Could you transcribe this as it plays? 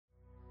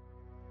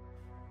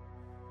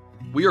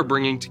We are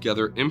bringing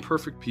together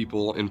imperfect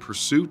people in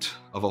pursuit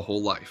of a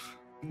whole life.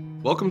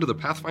 Welcome to the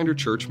Pathfinder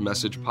Church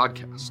Message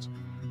Podcast.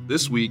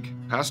 This week,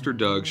 Pastor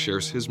Doug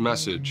shares his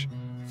message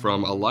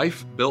from A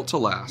Life Built to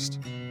Last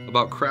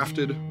about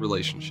crafted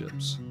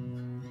relationships.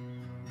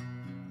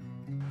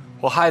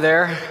 Well, hi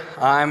there.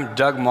 I'm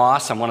Doug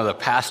Moss. I'm one of the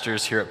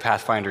pastors here at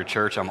Pathfinder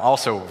Church. I'm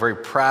also very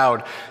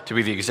proud to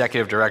be the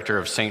executive director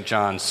of St.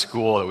 John's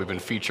School that we've been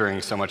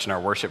featuring so much in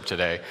our worship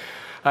today.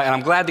 And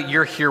I'm glad that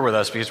you're here with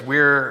us because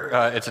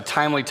it's a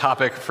timely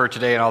topic for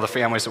today and all the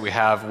families that we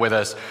have with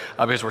us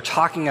because we're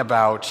talking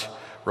about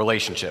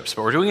relationships,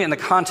 but we're doing it in the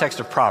context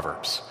of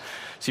Proverbs.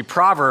 See,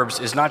 Proverbs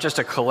is not just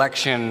a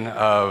collection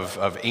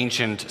of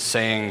ancient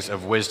sayings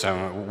of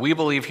wisdom. We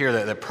believe here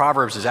that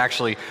Proverbs is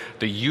actually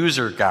the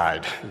user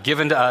guide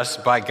given to us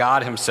by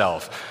God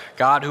himself.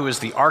 God, who is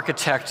the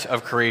architect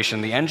of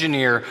creation, the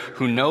engineer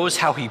who knows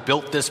how he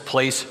built this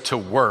place to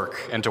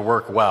work and to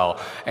work well.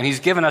 And he's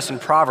given us in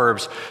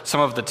Proverbs some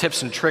of the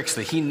tips and tricks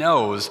that he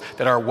knows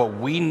that are what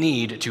we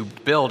need to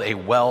build a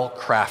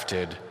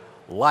well-crafted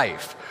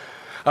life.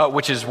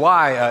 Which is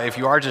why, if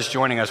you are just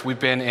joining us, we've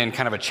been in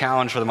kind of a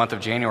challenge for the month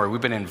of January.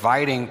 We've been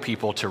inviting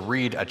people to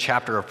read a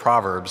chapter of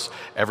Proverbs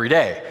every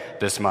day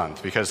this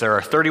month because there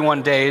are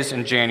 31 days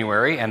in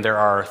January and there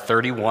are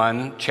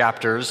 31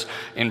 chapters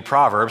in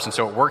Proverbs, and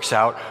so it works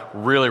out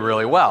really,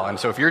 really well. And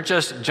so if you're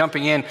just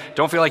jumping in,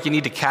 don't feel like you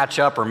need to catch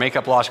up or make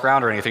up lost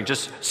ground or anything.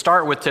 Just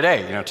start with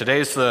today. You know,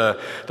 today's the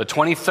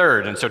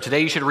 23rd, and so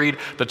today you should read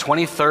the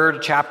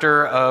 23rd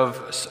chapter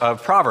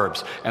of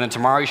Proverbs, and then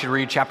tomorrow you should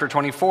read chapter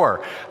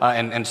 24,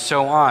 and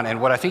so on. And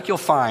what I think you'll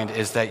find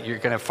is that you're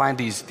going to find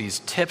these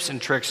tips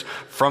and tricks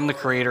from the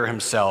Creator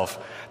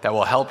himself that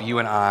will help you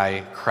and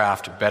I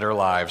craft better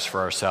lives for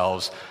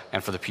ourselves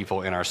and for the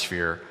people in our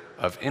sphere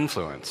of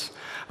influence.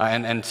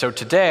 And so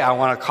today I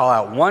want to call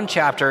out one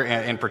chapter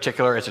in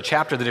particular. It's a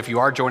chapter that if you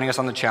are joining us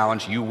on the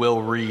challenge, you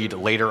will read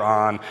later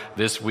on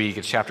this week.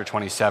 It's chapter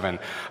 27.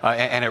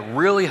 And it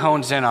really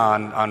hones in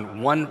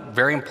on one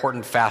very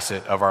important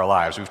facet of our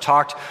lives. We've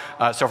talked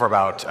so far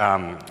about,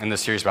 in this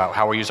series, about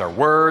how we use our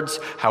words,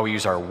 how we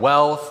use our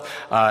wealth.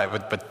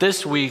 But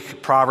this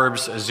week,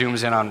 Proverbs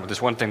zooms in on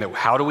this one thing, that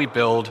how do we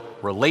build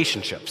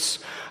relationships?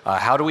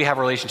 How do we have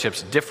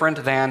relationships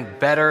different than,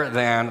 better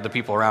than the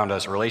people around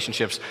us,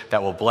 relationships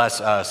that will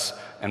bless us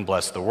and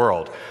bless the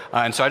world?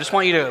 And so I just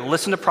want you to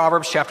listen to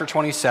Proverbs chapter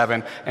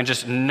 27 and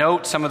just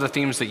note some of the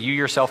themes that you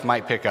yourself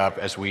might pick up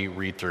as we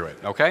read through it,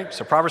 okay?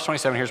 So Proverbs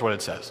 27, here's what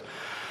it says.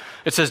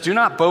 It says, "Do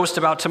not boast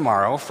about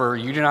tomorrow, for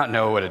you do not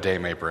know what a day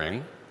may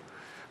bring.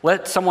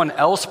 Let someone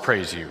else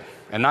praise you,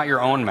 and not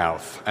your own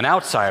mouth, an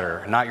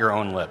outsider, not your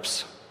own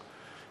lips.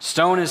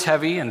 Stone is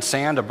heavy and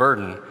sand a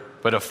burden,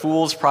 but a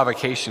fool's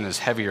provocation is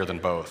heavier than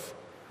both.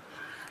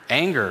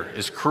 Anger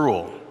is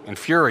cruel and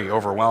fury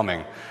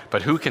overwhelming,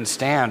 but who can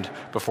stand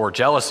before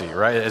jealousy,"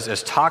 right?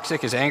 As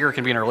toxic as anger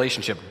can be in a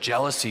relationship,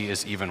 jealousy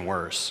is even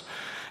worse.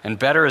 "And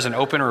better is an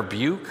open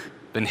rebuke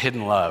than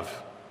hidden love.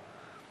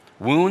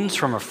 Wounds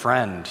from a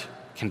friend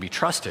can be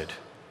trusted,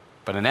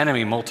 but an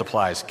enemy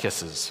multiplies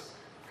kisses.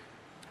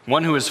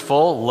 One who is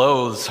full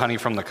loathes honey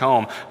from the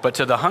comb, but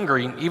to the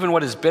hungry, even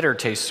what is bitter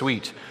tastes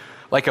sweet.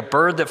 Like a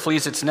bird that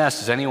flees its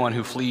nest is anyone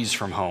who flees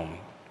from home.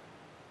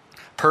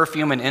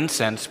 Perfume and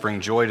incense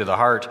bring joy to the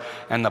heart,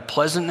 and the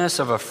pleasantness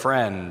of a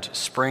friend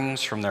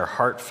springs from their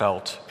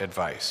heartfelt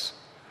advice.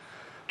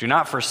 Do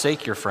not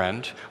forsake your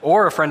friend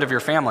or a friend of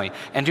your family,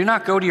 and do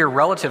not go to your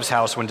relative's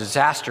house when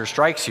disaster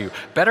strikes you.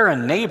 Better a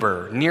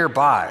neighbor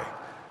nearby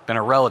than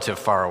a relative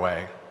far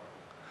away.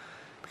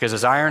 Because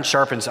as iron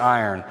sharpens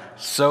iron,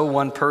 so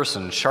one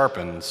person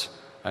sharpens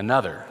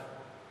another."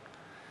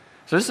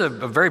 So this is a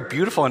very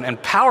beautiful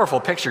and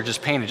powerful picture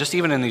just painted, just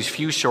even in these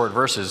few short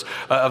verses,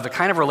 of the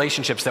kind of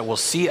relationships that will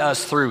see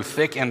us through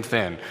thick and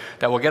thin,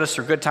 that will get us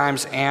through good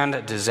times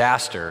and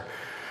disaster.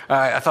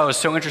 I thought it was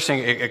so interesting.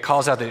 It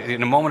calls out that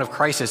in a moment of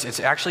crisis,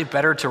 it's actually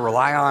better to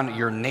rely on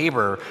your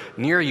neighbor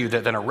near you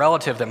than a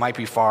relative that might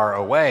be far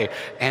away.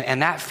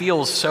 And that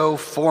feels so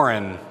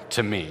foreign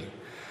to me.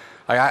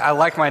 I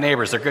like my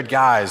neighbors; they're good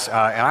guys, and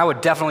I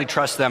would definitely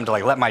trust them to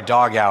let my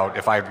dog out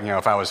if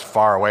I was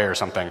far away or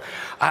something.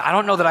 I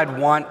don't know that I'd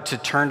want to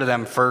turn to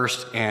them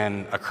first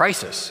in a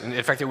crisis.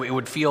 In fact, it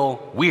would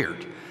feel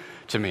weird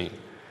to me.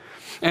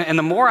 And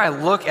the more I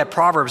look at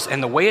Proverbs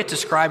and the way it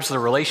describes the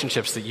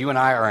relationships that you and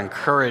I are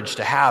encouraged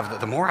to have,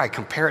 the more I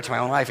compare it to my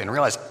own life and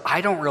realize I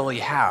don't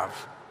really have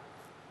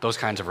those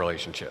kinds of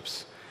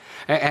relationships.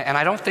 And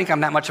I don't think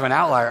I'm that much of an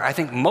outlier. I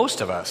think most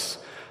of us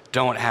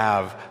don't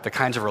have the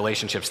kinds of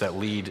relationships that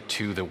lead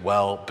to the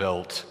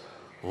well-built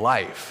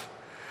life.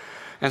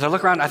 And as I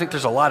look around, I think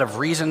there's a lot of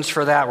reasons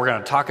for that. We're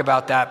going to talk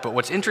about that. But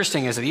what's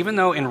interesting is that even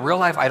though in real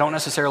life I don't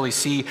necessarily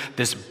see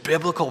this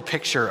biblical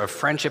picture of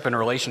friendship and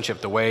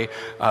relationship the way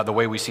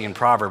we see in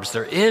Proverbs,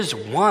 there is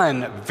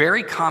one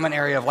very common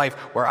area of life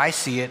where I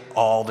see it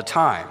all the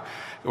time,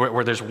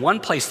 where there's one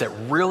place that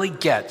really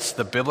gets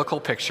the biblical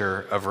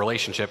picture of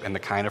relationship and the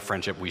kind of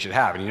friendship we should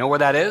have. And you know where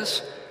that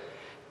is?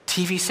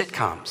 TV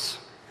sitcoms.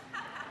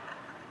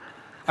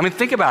 I mean,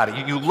 think about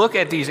it. You look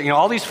at these,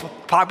 all these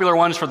popular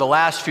ones for the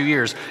last few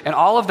years, and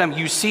all of them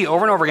you see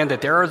over and over again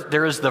that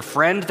there is the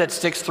friend that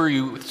sticks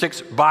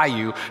by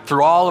you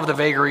through all of the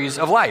vagaries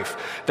of life.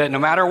 That no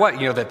matter what,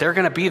 that they're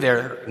going to be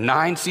there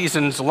 9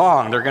 seasons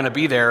long. They're going to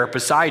be there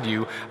beside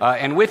you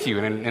and with you.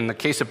 And in the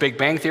case of Big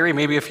Bang Theory,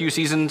 maybe a few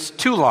seasons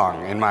too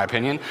long, in my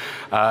opinion.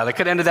 They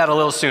could have ended that a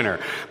little sooner.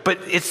 But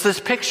it's this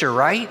picture,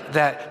 right?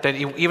 That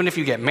even if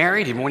you get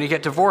married, even when you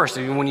get divorced,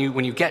 even when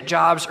you get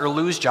jobs or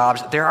lose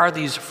jobs, there are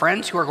these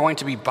friends who are going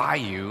to be by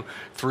you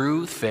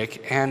through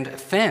thick and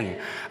thin.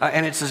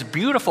 And it's this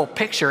beautiful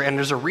picture, and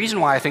there's a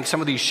reason why I think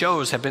some of these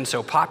shows have been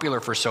so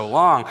popular for so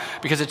long,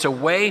 because it's a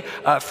way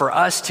for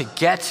us to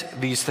get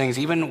these things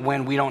even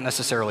when we don't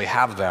necessarily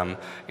have them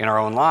in our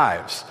own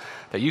lives.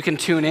 That you can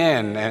tune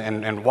in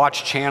and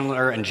watch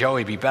Chandler and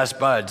Joey be best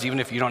buds, even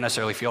if you don't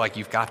necessarily feel like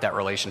you've got that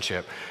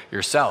relationship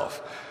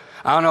yourself.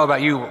 I don't know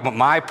about you, but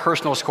my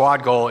personal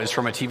squad goal is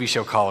from a TV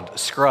show called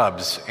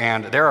Scrubs,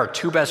 and there are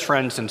 2 best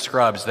friends in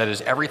Scrubs that is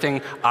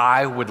everything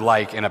I would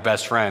like in a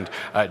best friend,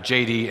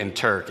 JD and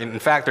Turk. And in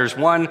fact, there's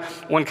one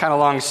kind of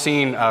long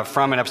scene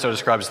from an episode of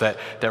Scrubs that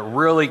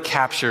really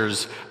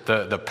captures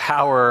the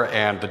power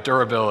and the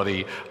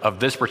durability of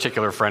this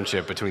particular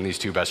friendship between these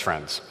 2 best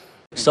friends.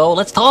 So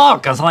let's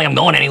talk. It's not like I'm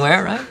going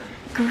anywhere, right?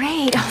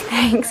 Great. Oh,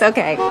 thanks.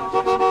 Okay.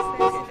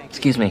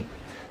 Excuse me.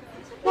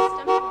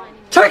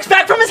 Turk's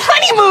back from his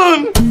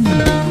honeymoon!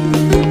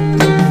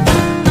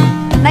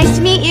 Nice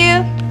to meet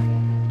you.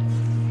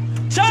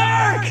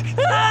 Turk!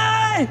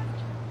 Hey!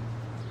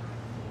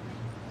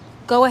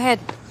 Go ahead.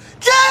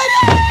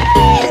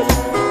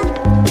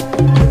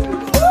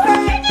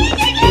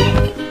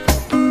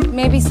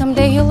 Maybe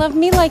someday he'll love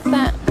me like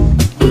that.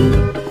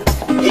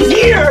 He's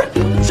here!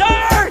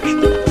 Turk!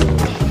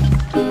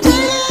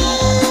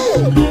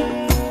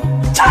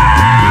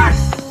 Turk!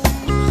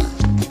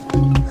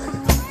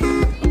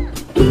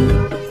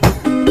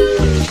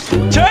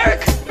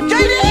 Turk!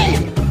 JD!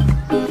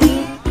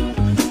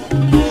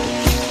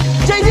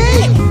 JD!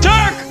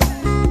 Turk!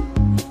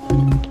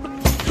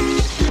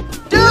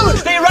 Dude!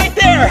 Stay right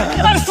there!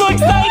 I'm so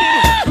excited!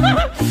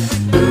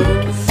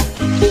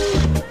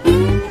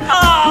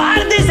 Oh, how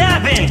did this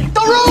happen?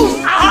 The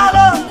roof!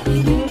 Holla!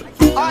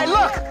 All right,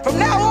 look, from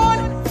now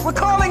on, we're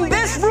calling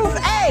this roof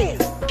A.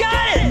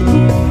 Got it!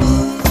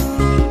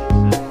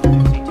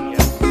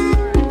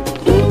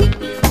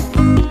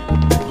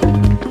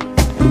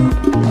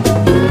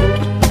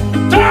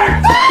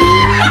 Turk!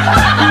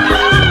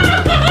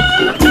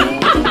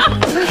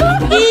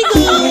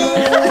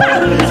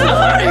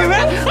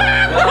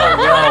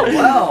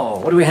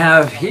 Well, what do we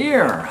have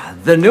here?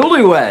 The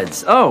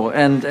newlyweds. Oh,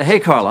 and hey,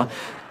 Carla.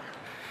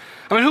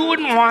 I mean, who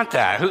wouldn't want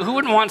that? Who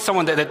wouldn't want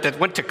someone that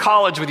went to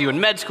college with you and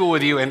med school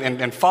with you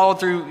and followed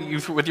through you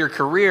with your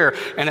career,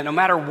 and that no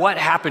matter what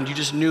happened, you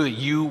just knew that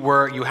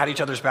you had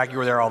each other's back, you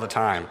were there all the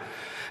time.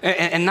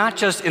 And not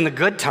just in the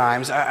good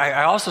times.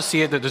 I also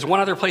see it that there's one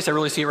other place I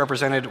really see it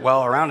represented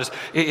well around us.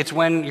 It's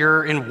when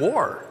you're in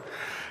war.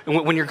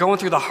 When you're going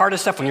through the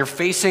hardest stuff, when you're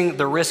facing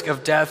the risk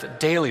of death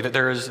daily, that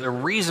there is a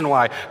reason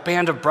why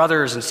Band of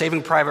Brothers and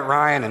Saving Private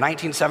Ryan and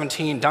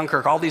 1917,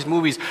 Dunkirk, all these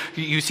movies,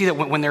 you see that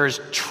when there is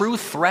true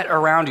threat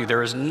around you,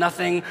 there is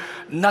nothing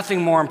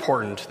more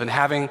important than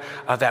having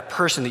that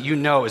person that you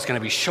know is going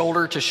to be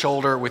shoulder to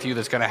shoulder with you,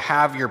 that's going to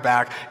have your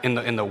back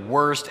in the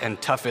worst and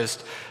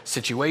toughest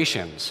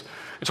situations.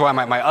 It's why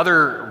my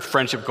other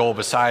friendship goal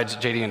besides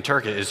JD and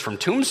Turk is from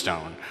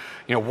Tombstone.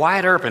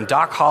 Wyatt Earp and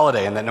Doc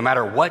Holliday, and that no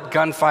matter what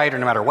gunfight or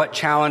no matter what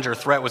challenge or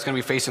threat was going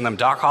to be facing them,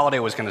 Doc Holliday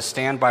was going to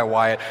stand by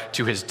Wyatt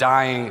to his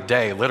dying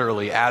day.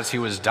 Literally, as he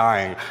was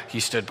dying,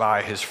 he stood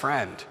by his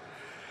friend.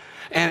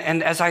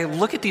 And as I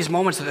look at these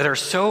moments that are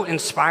so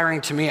inspiring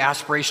to me,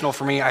 aspirational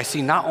for me, I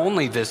see not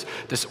only this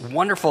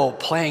wonderful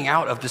playing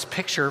out of this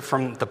picture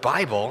from the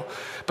Bible,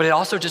 but it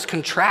also just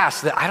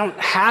contrasts that I don't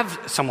have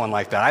someone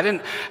like that. I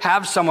didn't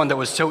have someone that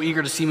was so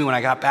eager to see me when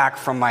I got back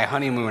from my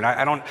honeymoon.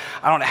 I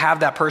don't have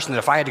that person that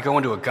if I had to go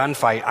into a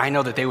gunfight, I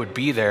know that they would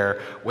be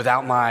there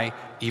without my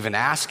even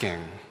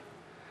asking.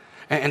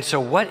 And so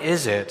what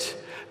is it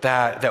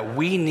that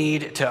we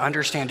need to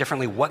understand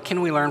differently? What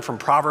can we learn from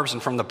Proverbs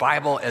and from the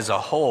Bible as a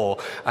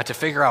whole to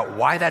figure out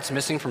why that's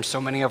missing from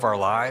so many of our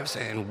lives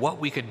and what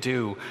we could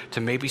do to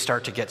maybe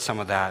start to get some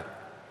of that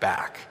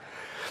back?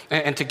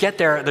 And to get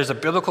there, there's a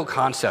biblical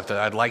concept that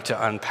I'd like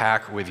to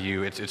unpack with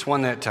you. It's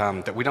one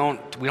that we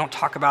don't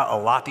talk about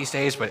a lot these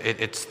days, but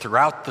it's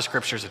throughout the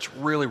scriptures. It's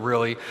really,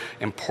 really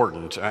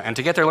important. And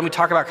to get there, let me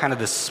talk about kind of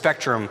the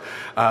spectrum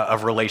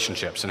of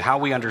relationships and how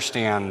we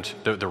understand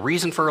the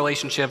reason for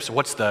relationships,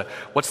 what's the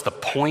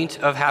point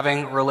of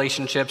having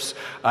relationships,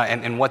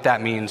 and what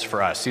that means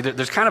for us. See,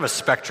 there's kind of a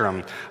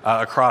spectrum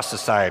across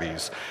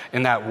societies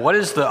in that what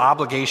is the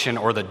obligation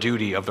or the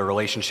duty of the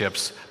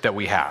relationships that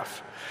we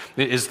have?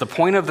 Is the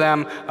point of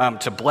them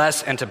to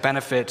bless and to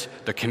benefit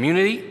the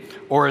community,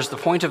 or is the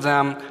point of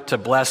them to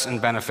bless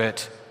and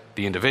benefit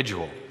the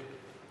individual?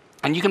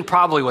 And you can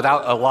probably,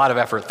 without a lot of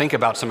effort, think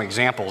about some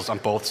examples on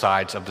both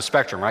sides of the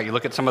spectrum, right? You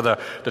look at some of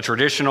the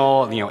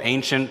traditional,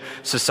 ancient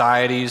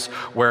societies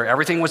where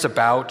everything was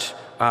about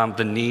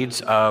the needs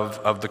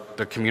of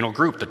the communal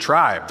group, the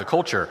tribe, the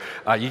culture.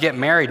 You get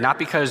married not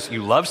because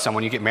you love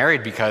someone, you get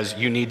married because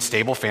you need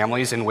stable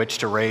families in which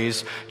to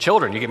raise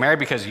children. You get married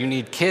because you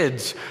need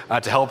kids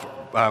to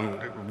help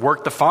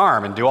work the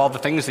farm and do all the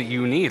things that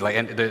you need.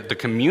 And the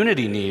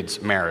community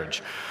needs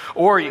marriage.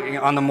 Or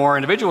on the more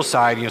individual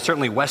side,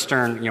 certainly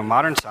Western,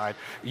 modern side,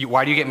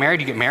 why do you get married?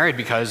 You get married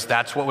because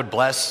that's what would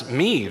bless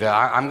me. That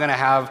I'm going to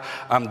have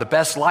the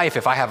best life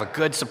if I have a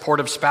good,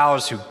 supportive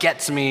spouse who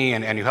gets me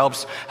and who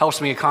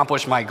helps me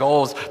accomplish my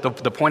goals.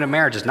 The point of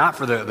marriage is not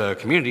for the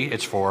community;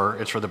 it's for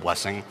the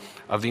blessing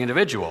of the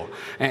individual.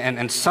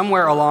 And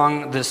somewhere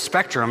along this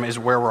spectrum is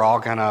where we're all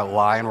going to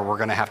lie and where we're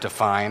going to have to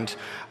find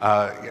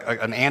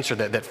an answer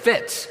that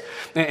fits.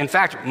 In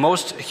fact,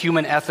 most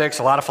human ethics,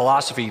 a lot of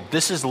philosophy,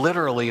 this is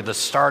literally the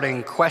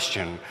starting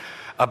question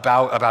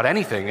about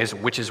anything,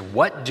 which is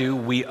what do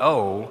we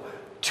owe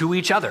to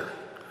each other?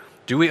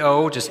 Do we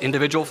owe just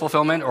individual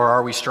fulfillment, or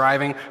are we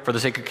striving for the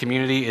sake of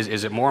community?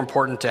 Is it more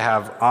important to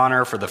have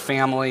honor for the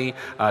family,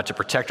 to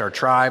protect our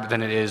tribe,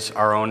 than it is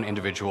our own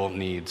individual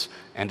needs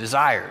and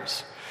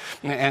desires?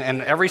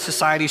 And every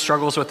society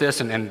struggles with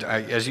this, and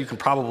as you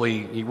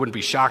wouldn't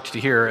be shocked to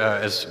hear,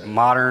 as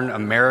modern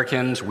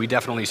Americans, we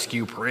definitely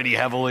skew pretty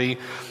heavily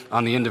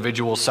on the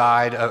individual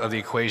side of the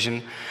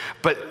equation.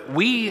 But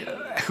we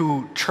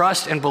who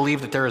trust and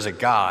believe that there is a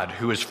God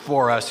who is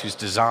for us, who's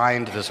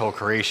designed this whole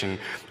creation,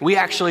 we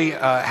actually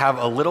have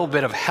a little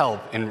bit of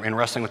help in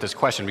wrestling with this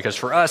question, because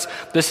for us,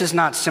 this is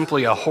not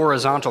simply a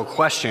horizontal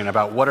question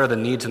about what are the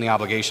needs and the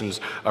obligations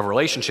of a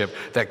relationship,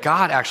 that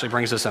God actually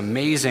brings this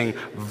amazing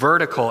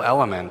vertical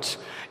element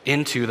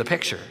into the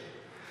picture.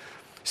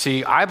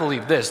 See, I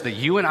believe this, that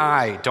you and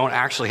I don't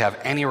actually have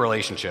any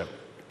relationship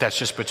that's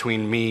just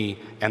between me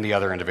and the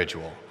other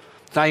individual.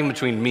 It's not even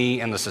between me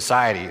and the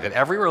society. That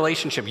every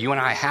relationship you and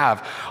I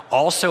have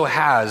also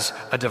has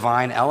a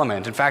divine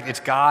element. In fact, it's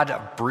God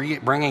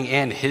bringing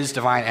in his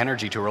divine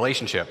energy to a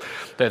relationship.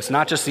 That it's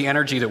not just the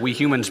energy that we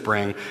humans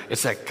bring,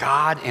 it's that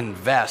God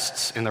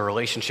invests in the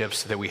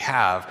relationships that we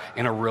have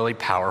in a really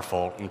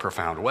powerful and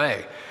profound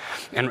way.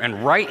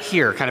 And right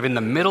here, kind of in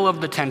the middle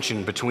of the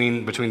tension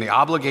between the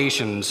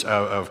obligations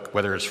of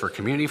whether it's for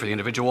community, for the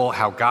individual,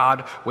 how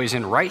God weighs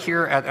in, right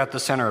here at the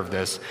center of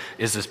this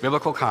is this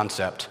biblical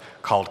concept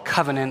called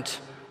covenant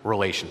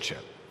relationship.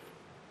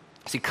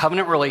 See,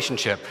 covenant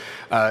relationship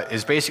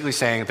is basically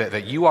saying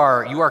that you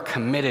are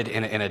committed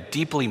in a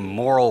deeply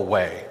moral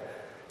way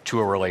to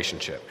a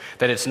relationship.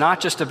 That it's not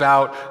just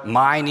about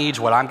my needs,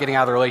 what I'm getting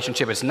out of the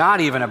relationship. It's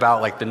not even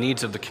about like the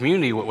needs of the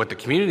community, what the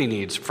community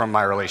needs from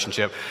my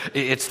relationship.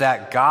 It's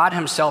that God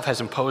himself has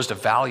imposed a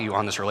value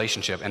on this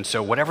relationship. And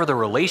so whatever the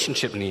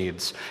relationship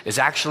needs is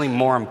actually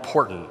more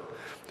important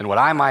than what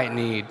I might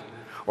need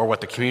or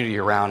what the community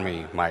around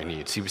me might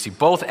need. See,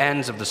 both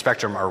ends of the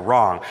spectrum are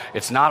wrong.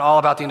 It's not all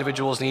about the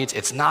individual's needs.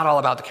 It's not all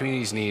about the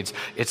community's needs.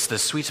 It's the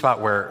sweet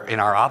spot where in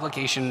our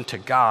obligation to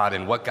God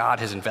and what God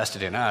has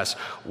invested in us,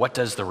 what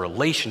does the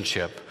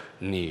relationship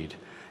need?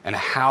 And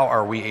how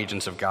are we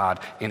agents of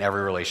God in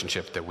every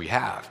relationship that we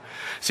have?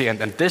 See, and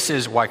this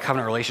is why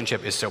covenant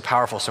relationship is so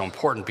powerful, so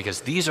important,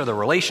 because these are the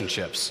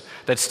relationships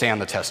that stand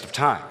the test of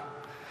time.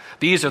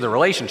 These are the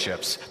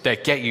relationships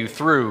that get you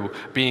through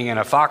being in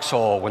a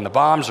foxhole when the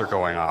bombs are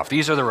going off.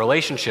 These are the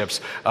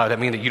relationships that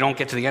mean that you don't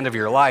get to the end of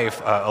your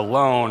life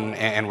alone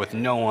and with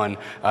no one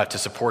to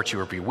support you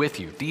or be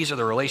with you. These are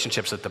the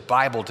relationships that the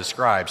Bible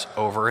describes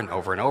over and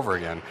over and over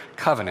again,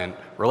 covenant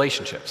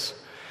relationships.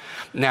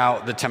 Now,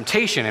 the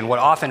temptation and what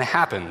often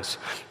happens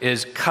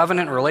is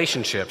covenant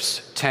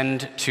relationships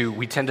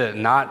we tend to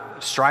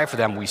not strive for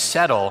them. We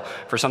settle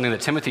for something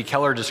that Timothy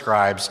Keller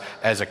describes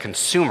as a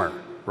consumer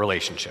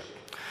relationship.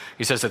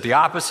 He says that the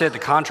opposite, the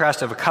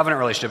contrast of a covenant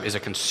relationship is a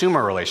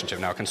consumer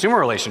relationship. Now, a consumer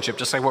relationship,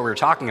 just like what we were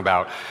talking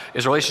about,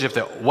 is a relationship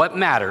that what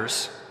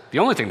matters, the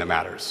only thing that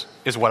matters,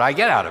 is what I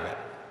get out of it,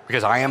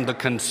 because I am the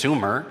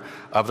consumer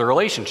of the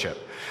relationship.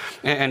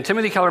 And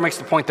Timothy Keller makes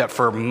the point that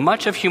for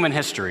much of human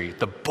history,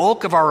 the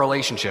bulk of our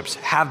relationships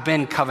have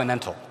been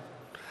covenantal.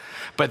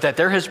 But that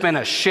there has been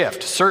a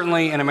shift,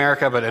 certainly in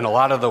America, but in a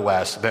lot of the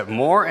West, that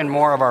more and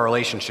more of our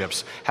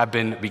relationships have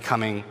been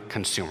becoming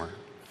consumer.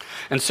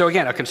 And so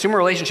again, a consumer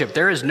relationship,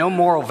 there is no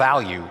moral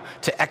value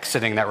to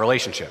exiting that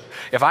relationship.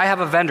 If I have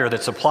a vendor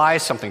that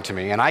supplies something to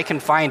me and I can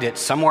find it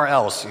somewhere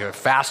else,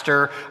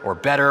 faster or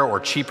better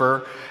or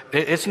cheaper,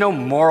 it's no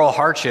moral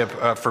hardship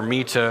for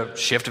me to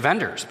shift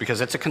vendors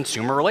because it's a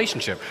consumer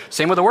relationship.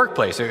 Same with the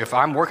workplace. If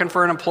I'm working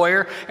for an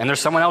employer and there's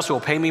someone else who will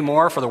pay me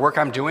more for the work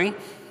I'm doing,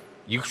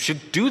 you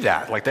should do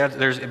that.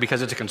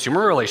 Because it's a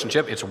consumer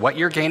relationship. It's what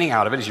you're gaining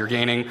out of it. Is you're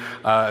gaining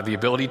the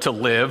ability to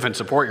live and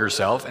support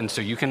yourself, and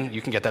so you can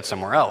get that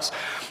somewhere else.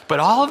 But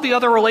all of the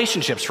other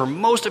relationships for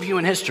most of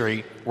human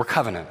history were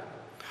covenant.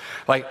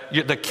 Like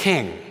the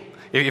king.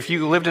 If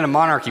you lived in a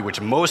monarchy,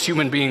 which most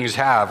human beings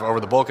have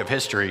over the bulk of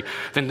history,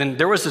 then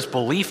there was this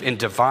belief in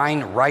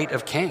divine right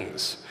of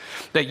kings.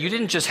 That you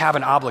didn't just have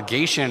an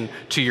obligation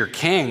to your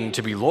king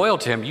to be loyal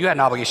to him, you had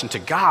an obligation to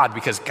God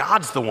because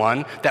God's the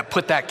one that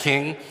put that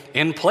king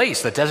in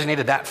place, that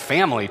designated that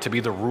family to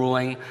be the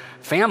ruling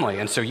family.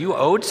 And so you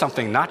owed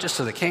something not just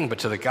to the king, but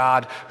to the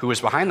God who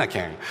was behind the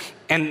king.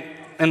 And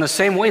in the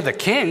same way, the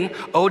king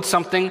owed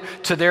something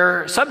to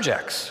their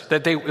subjects,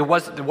 that it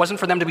wasn't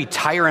for them to be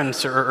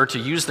tyrants or to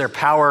use their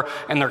power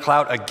and their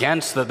clout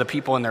against the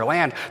people in their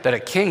land, that a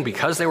king,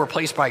 because they were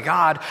placed by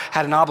God,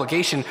 had an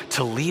obligation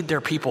to lead their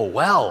people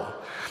well,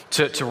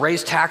 to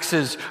raise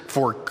taxes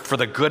for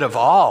the good of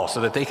all,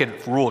 so that they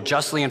could rule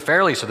justly and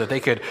fairly, so that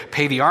they could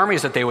pay the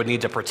armies that they would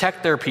need to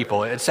protect their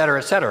people, et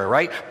cetera,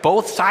 right?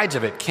 Both sides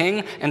of it,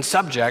 king and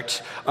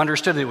subject,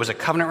 understood that it was a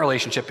covenant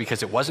relationship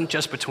because it wasn't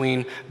just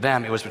between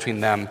them, it was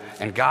between them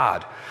and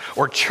God.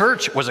 Or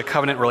church was a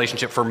covenant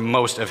relationship for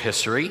most of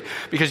history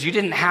because you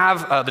didn't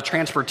have the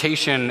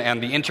transportation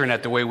and the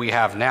internet the way we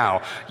have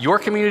now. Your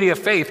community of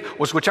faith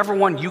was whichever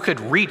one you could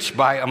reach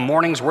by a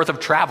morning's worth of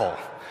travel.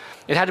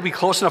 It had to be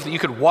close enough that you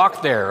could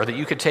walk there or that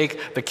you could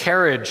take the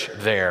carriage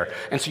there.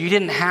 And so you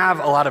didn't have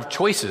a lot of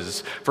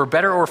choices. For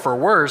better or for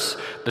worse,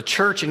 the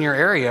church in your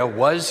area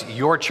was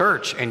your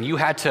church, and you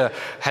had to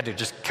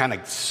just kind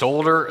of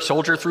soldier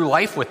through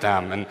life with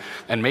them.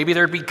 And maybe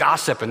there'd be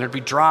gossip and there'd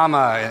be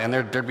drama and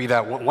there'd be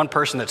that one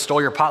person that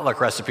stole your potluck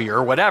recipe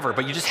or whatever,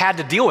 but you just had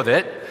to deal with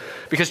it.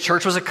 Because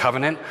church was a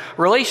covenant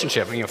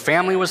relationship.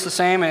 Family was the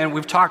same, and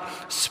we've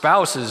talked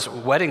spouses,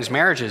 weddings,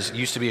 marriages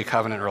used to be a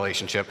covenant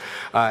relationship,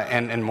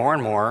 and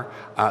more,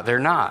 they're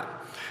not.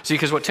 See,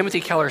 because what Timothy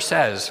Keller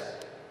says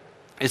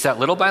is that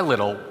little by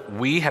little,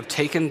 we have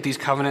taken these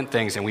covenant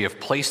things and we have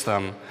placed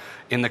them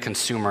in the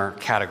consumer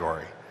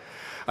category.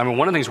 I mean,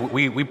 one of the things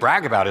we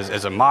brag about is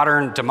as a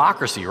modern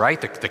democracy,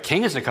 right? The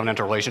king is in a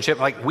covenantal relationship.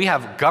 Like, we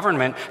have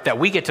government that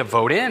we get to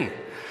vote in.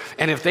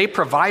 And if they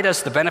provide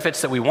us the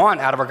benefits that we want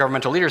out of our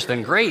governmental leaders,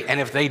 then great.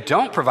 And if they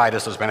don't provide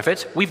us those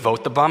benefits, we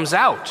vote the bums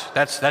out.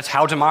 That's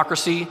how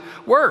democracy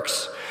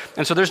works.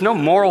 And so there's no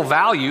moral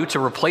value to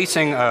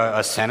replacing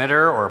a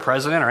senator or a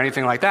president or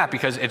anything like that,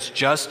 because it's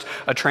just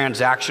a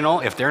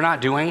transactional. If they're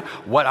not doing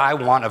what I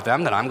want of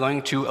them, then I'm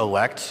going to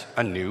elect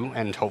a new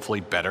and hopefully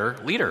better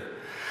leader.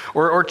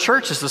 Or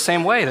church is the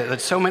same way,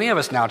 that so many of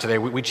us now today,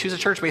 we choose a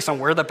church based on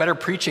where the better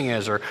preaching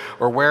is or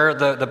where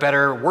the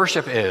better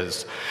worship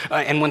is.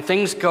 And when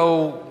things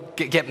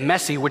get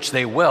messy, which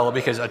they will,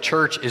 because a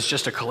church is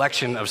just a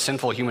collection of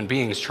sinful human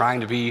beings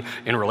trying to be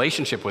in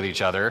relationship with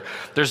each other,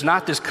 there's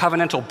not this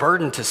covenantal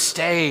burden to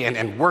stay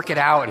and work it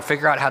out and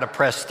figure out how to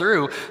press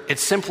through.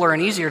 It's simpler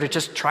and easier to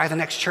just try the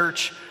next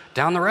church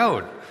down the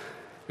road.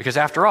 Because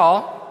after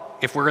all,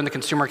 if we're in the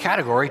consumer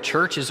category,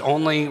 church is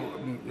only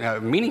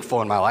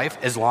meaningful in my life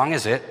as long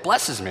as it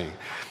blesses me.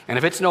 And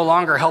if it's no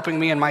longer helping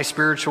me in my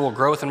spiritual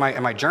growth and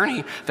my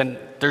journey, then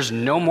there's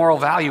no moral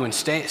value in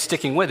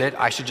sticking with it.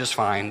 I should just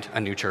find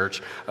a new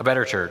church, a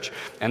better church.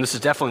 And this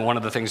is definitely one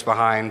of the things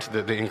behind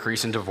the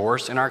increase in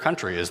divorce in our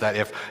country, is that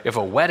if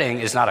a wedding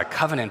is not a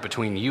covenant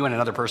between you and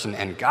another person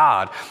and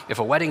God, if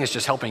a wedding is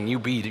just helping you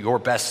be your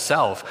best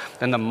self,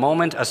 then the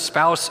moment a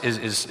spouse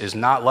is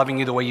not loving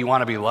you the way you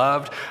want to be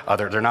loved,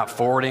 they're not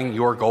forwarding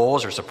your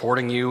goals or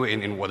supporting you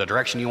in the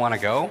direction you want to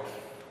go,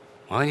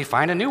 well, then you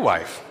find a new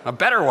wife, a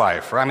better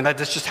wife. I mean,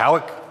 that's just how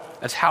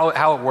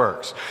it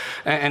works.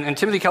 And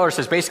Timothy Keller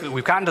says, basically,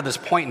 we've gotten to this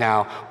point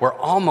now where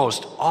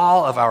almost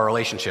all of our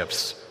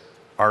relationships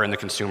are in the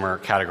consumer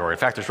category. In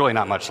fact, there's really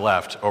not much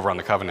left over on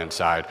the covenant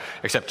side,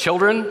 except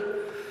children.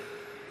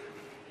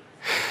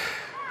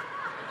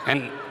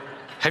 And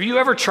have you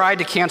ever tried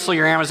to cancel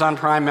your Amazon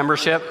Prime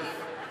membership?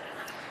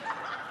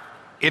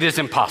 It is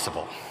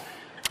impossible.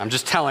 I'm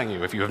just telling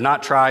you, if you have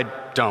not tried,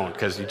 don't,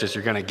 because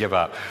you're going to give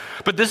up.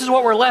 But this is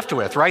what we're left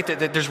with, right?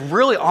 That there's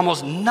really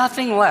almost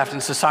nothing left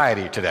in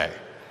society today.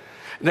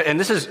 And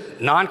this is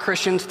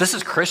non-Christians, this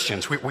is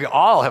Christians. We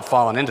all have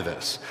fallen into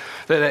this.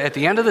 That at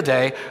the end of the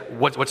day,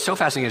 what's so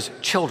fascinating is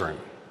children.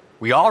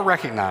 We all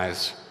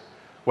recognize,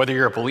 whether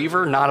you're a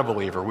believer, not a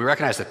believer, we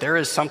recognize that there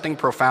is something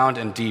profound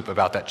and deep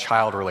about that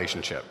child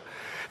relationship.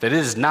 That it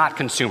is not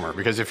consumer,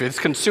 because if it's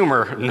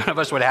consumer, none of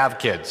us would have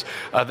kids.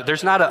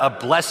 There's not a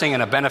blessing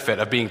and a benefit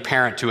of being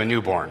parent to a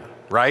newborn,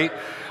 right?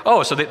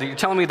 Oh, so you're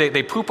telling me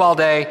they poop all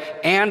day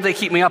and they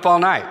keep me up all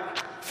night.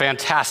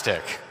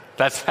 Fantastic.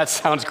 That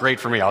sounds great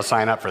for me. I'll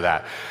sign up for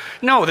that.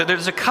 No,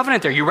 there's a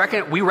covenant there.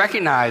 We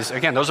recognize,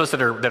 again, those of us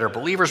that are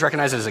believers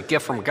recognize it as a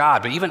gift from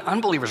God, but even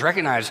unbelievers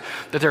recognize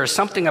that there is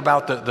something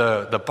about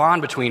the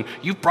bond between,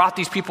 you brought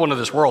these people into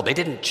this world. They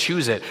didn't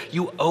choose it.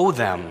 You owe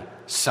them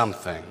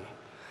something.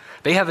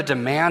 They have a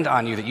demand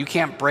on you that you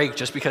can't break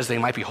just because they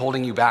might be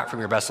holding you back from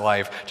your best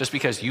life, just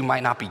because you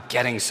might not be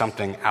getting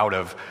something out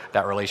of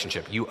that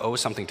relationship. You owe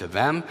something to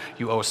them.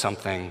 You owe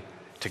something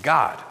to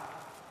God.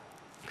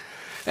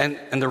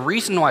 And the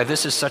reason why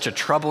this is such a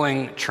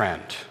troubling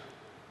trend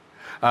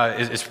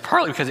is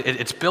partly because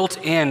it's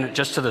built in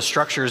just to the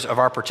structures of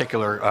our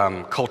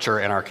particular culture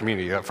and our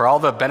community. For all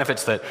the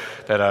benefits that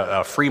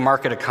a free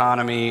market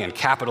economy and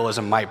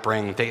capitalism might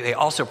bring, they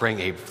also bring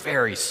a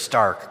very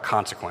stark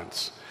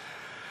consequence.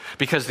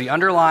 Because the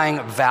underlying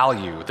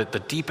value, that the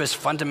deepest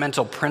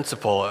fundamental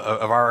principle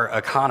of our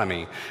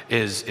economy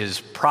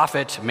is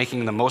profit,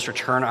 making the most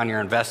return on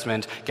your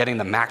investment, getting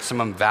the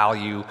maximum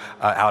value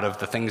out of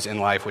the things in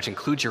life, which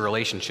includes your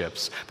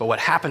relationships. But what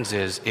happens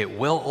is it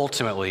will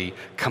ultimately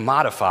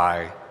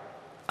commodify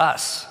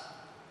us.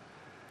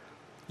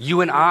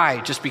 You and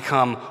I just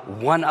become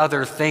one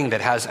other thing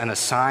that has an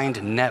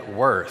assigned net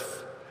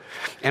worth.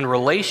 And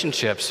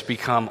relationships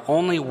become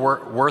only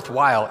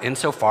worthwhile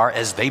insofar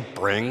as they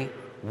bring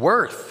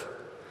worth.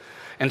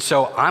 And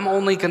so I'm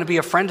only going to be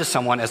a friend to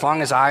someone as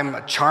long as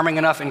I'm charming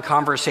enough in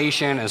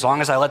conversation, as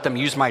long as I let them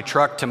use my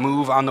truck to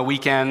move on the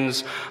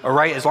weekends, all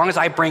right? As long as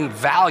I bring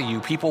value,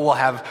 people will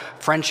have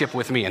friendship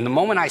with me. And the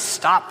moment I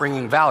stop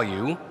bringing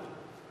value,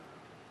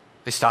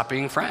 they stop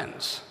being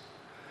friends.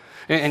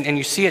 And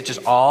you see it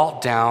just all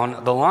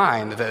down the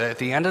line. That at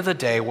the end of the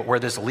day, where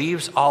this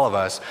leaves all of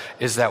us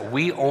is that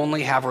we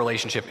only have a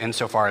relationship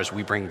insofar as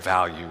we bring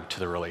value to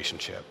the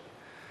relationship.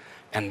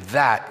 And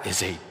that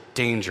is a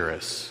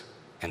dangerous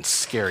and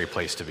scary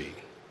place to be.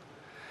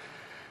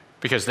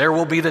 Because there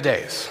will be the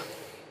days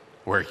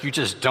where you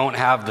just don't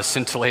have the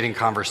scintillating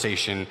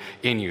conversation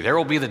in you. There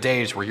will be the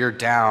days where you're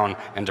down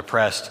and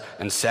depressed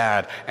and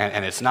sad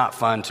and it's not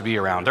fun to be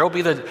around. There will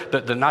be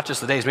the not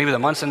just the days, maybe the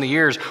months and the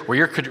years where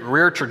your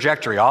career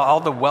trajectory, all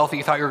the wealth that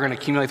you thought you were going to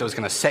accumulate that was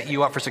going to set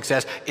you up for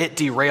success, it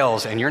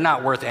derails and you're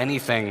not worth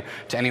anything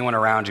to anyone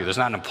around you. There's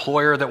not an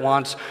employer that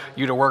wants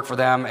you to work for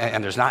them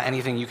and there's not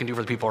anything you can do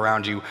for the people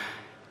around you.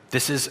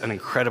 This is an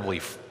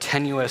incredibly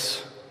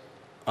tenuous,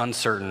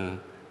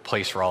 uncertain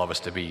place for all of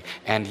us to be.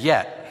 And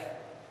yet,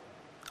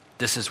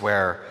 this is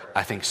where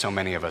I think so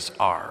many of us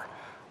are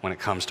when it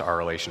comes to our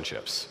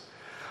relationships.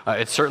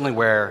 It's certainly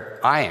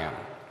where I am.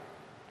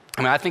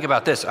 I mean, I think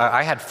about this.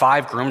 I had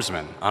 5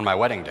 groomsmen on my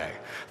wedding day.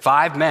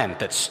 5 men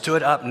that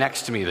stood up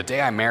next to me the day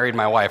I married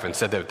my wife and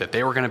said that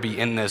they were going to be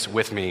in this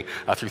with me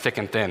through thick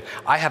and thin.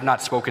 I have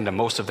not spoken to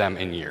most of them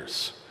in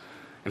years.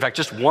 In fact,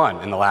 just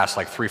one in the last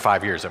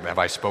 3-5 years have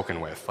I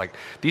spoken with.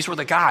 These were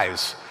the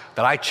guys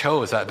that I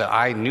chose, that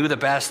I knew the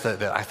best,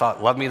 that I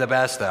thought loved me the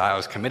best, that I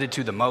was committed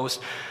to the most.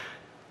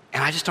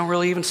 And I just don't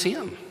really even see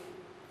them.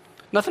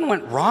 Nothing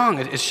went wrong.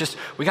 It's just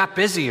we got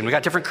busy and we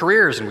got different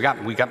careers and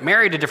we got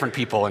married to different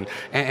people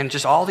and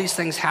just all these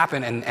things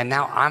happen. And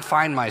now I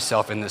find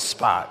myself in this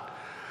spot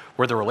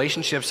where the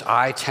relationships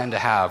I tend to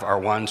have are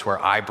ones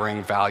where I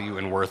bring value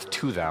and worth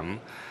to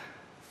them.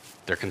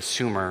 They're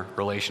consumer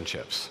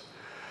relationships.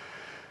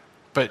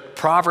 But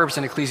Proverbs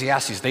and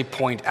Ecclesiastes, they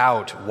point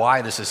out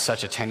why this is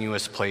such a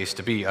tenuous place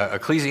to be.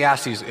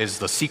 Ecclesiastes is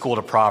the sequel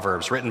to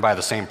Proverbs, written by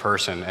the same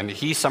person, and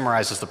he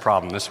summarizes the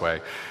problem this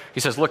way. He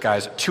says, look,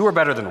 guys, 2 are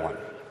better than 1.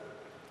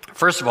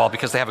 First of all,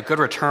 because they have a good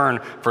return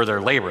for their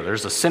labor.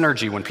 There's a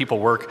synergy when people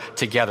work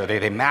together.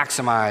 They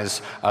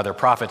maximize their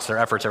profits, their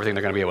efforts, everything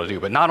they're going to be able to do.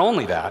 But not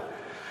only that,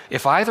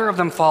 if either of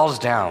them falls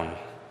down,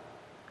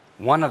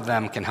 one of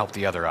them can help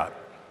the other up.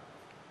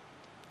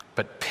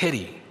 But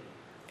pity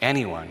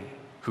anyone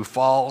who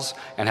falls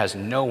and has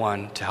no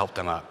one to help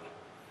them up.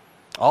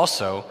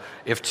 Also,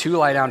 if 2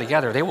 lie down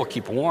together, they will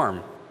keep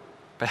warm.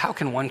 But how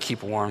can one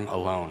keep warm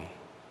alone?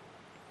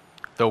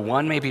 Though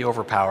one may be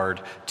overpowered,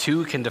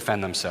 2 can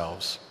defend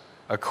themselves.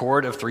 A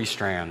cord of 3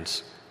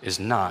 strands is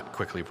not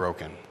quickly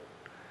broken.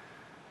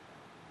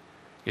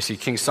 You see,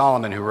 King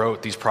Solomon, who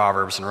wrote these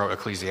Proverbs and wrote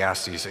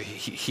Ecclesiastes,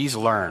 he's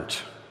learned.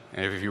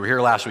 And if you were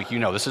here last week, you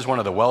know this is one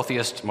of the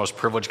wealthiest, most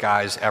privileged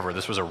guys ever.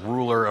 This was a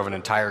ruler of an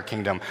entire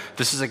kingdom.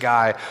 This is a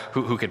guy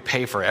who could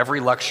pay for every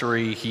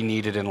luxury he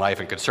needed in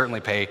life and could certainly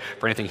pay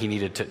for anything he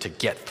needed to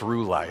get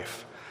through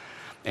life.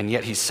 And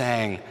yet he's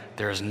saying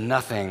there is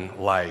nothing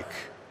like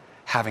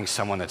having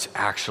someone that's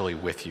actually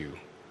with you.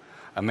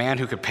 A man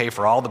who could pay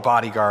for all the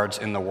bodyguards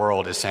in the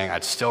world is saying,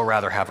 I'd still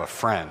rather have a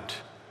friend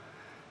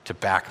to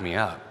back me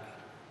up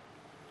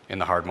in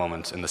the hard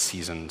moments, in the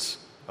seasons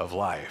of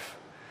life.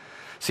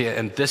 See,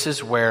 and this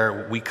is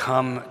where we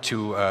come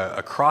to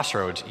a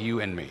crossroads,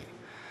 you and me,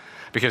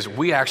 because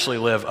we actually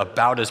live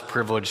about as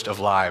privileged of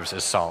lives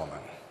as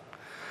Solomon.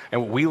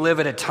 And we live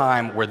at a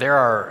time where there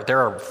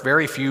are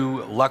very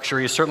few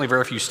luxuries, certainly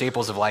very few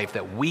staples of life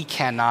that we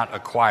cannot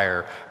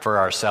acquire for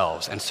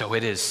ourselves. And so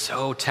it is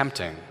so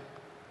tempting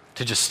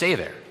to just stay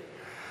there.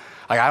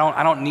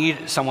 I don't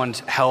need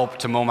someone's help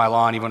to mow my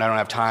lawn even when I don't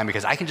have time,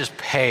 because I can just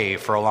pay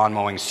for a lawn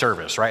mowing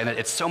service, right? And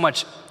it's so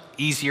much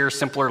easier,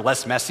 simpler,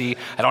 less messy.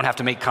 I don't have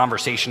to make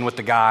conversation with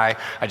the guy.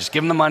 I just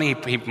give him the money,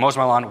 he mows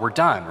my lawn, we're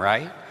done,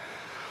 right?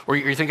 Or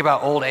you think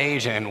about old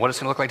age and what it's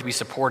going to look like to be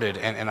supported,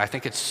 and I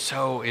think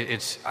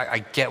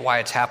I get why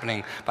it's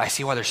happening, but I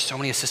see why there's so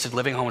many assisted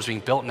living homes being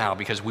built now,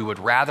 because we would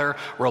rather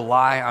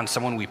rely on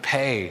someone we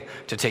pay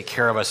to take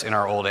care of us in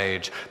our old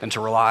age than to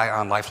rely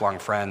on lifelong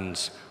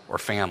friends or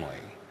family.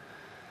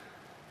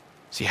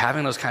 See,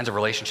 having those kinds of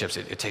relationships,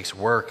 it takes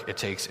work, it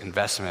takes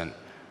investment,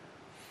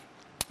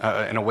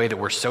 in a way that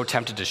we're so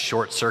tempted to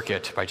short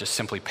circuit by just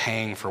simply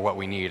paying for what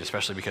we need,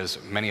 especially because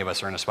many of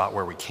us are in a spot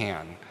where we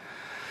can.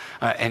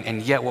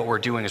 And yet what we're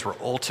doing is we're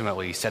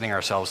ultimately setting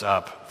ourselves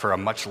up for a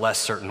much less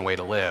certain way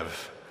to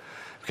live,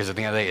 Because at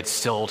the end of the day, it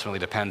still ultimately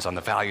depends on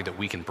the value that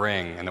we can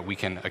bring and that we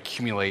can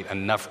accumulate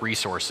enough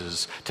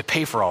resources to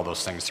pay for all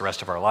those things the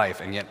rest of our life,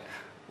 and yet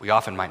we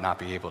often might not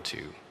be able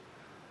to.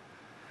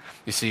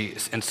 You see,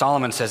 and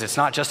Solomon says it's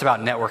not just about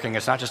networking,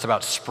 it's not just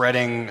about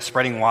spreading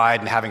wide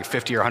and having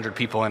 50 or 100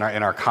 people in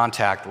our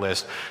contact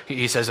list.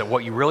 He says that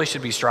what you really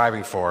should be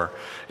striving for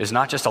is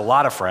not just a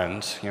lot of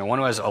friends. You know, one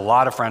who has a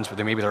lot of friends, but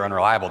maybe they're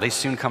unreliable, they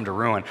soon come to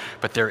ruin,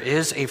 but there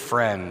is a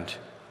friend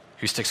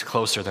who sticks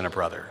closer than a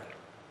brother.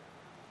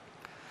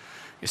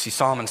 You see,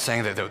 Solomon's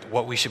saying that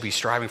what we should be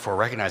striving for,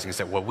 recognizing, is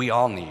that what we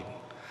all need.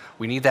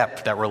 We need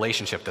that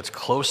relationship that's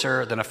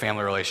closer than a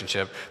family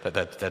relationship,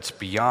 that's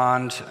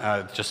beyond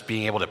just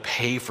being able to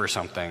pay for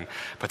something,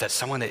 but that's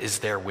someone that is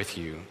there with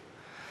you.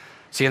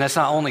 See, and that's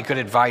not only good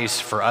advice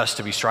for us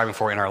to be striving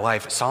for in our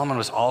life. Solomon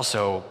was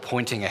also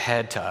pointing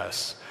ahead to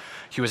us.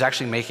 He was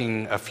actually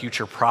making a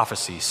future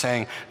prophecy,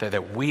 saying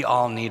that we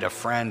all need a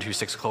friend who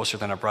sticks closer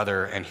than a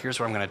brother, and here's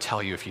what I'm going to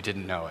tell you if you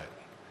didn't know it.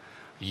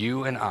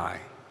 You and I,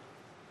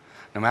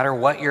 no matter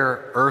what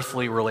your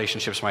earthly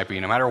relationships might be,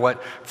 no matter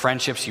what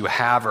friendships you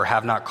have or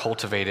have not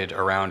cultivated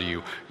around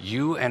you,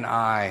 you and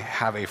I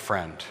have a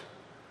friend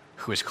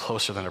who is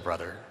closer than a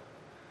brother,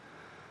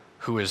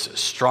 who is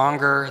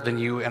stronger than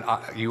you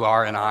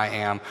are and I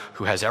am,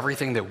 who has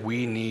everything that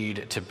we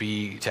need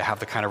to have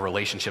the kind of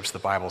relationships the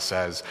Bible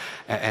says,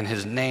 and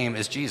his name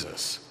is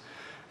Jesus.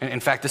 In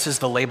fact, this is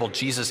the label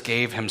Jesus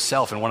gave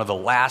himself in one of the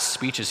last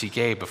speeches he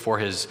gave before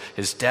his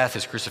death,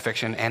 his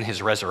crucifixion, and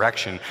his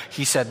resurrection.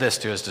 He said this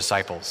to his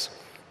disciples.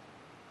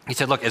 He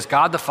said, "Look, as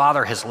God the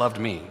Father has loved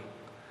me,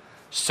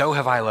 so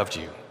have I loved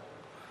you.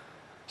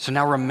 So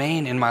now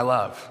remain in my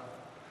love.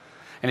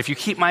 And if you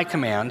keep my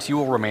commands, you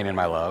will remain in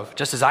my love,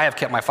 just as I have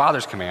kept my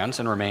Father's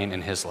commands and remain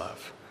in his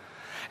love.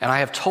 And I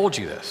have told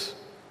you this,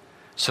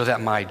 so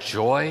that my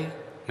joy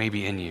may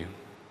be in you,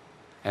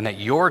 and that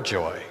your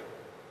joy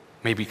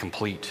may be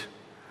complete.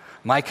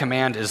 My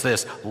command is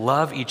this: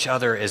 love each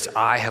other as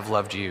I have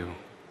loved you.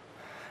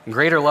 And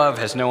greater love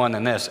has no one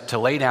than this, to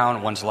lay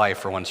down one's life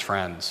for one's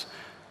friends.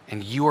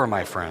 And you are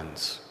my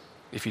friends,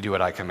 if you do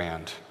what I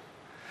command.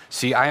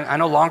 See, I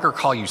no longer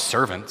call you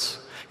servants,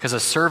 because a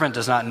servant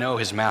does not know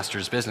his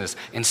master's business.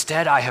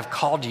 Instead, I have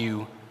called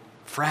you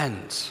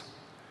friends.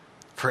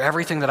 For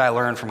everything that I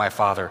learned from my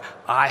Father,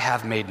 I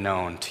have made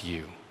known to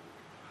you.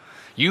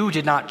 You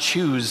did not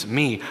choose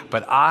me,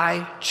 but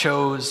I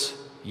chose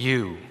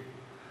you,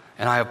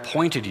 and I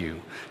appointed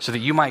you so that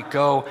you might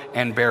go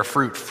and bear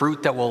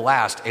fruit that will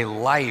last, a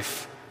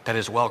life that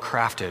is well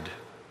crafted.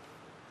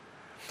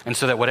 And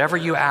so that whatever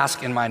you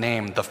ask in my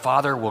name, the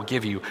Father will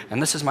give you.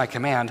 And this is my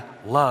command: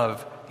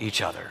 love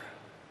each other."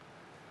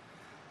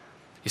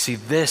 You see,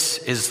 this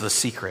is the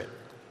secret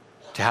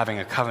to having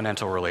a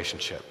covenantal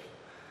relationship,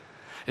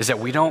 is that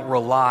we don't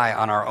rely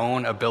on our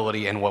own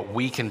ability and what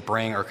we can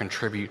bring or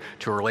contribute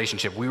to a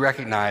relationship. We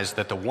recognize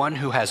that the one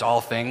who has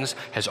all things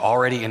has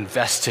already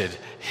invested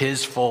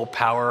his full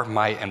power,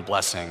 might, and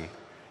blessing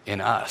in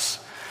us.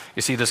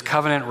 You see, this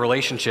covenant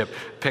relationship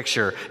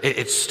picture,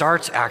 it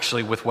starts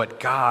actually with what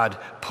God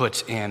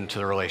puts into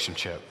the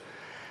relationship,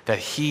 that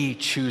he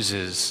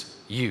chooses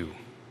you.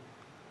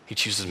 He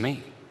chooses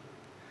me.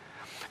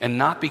 And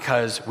not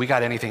because we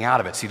got anything out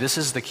of it. See, this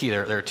is the key.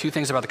 There are two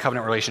things about the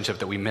covenant relationship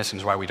that we miss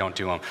and is why we don't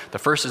do them. The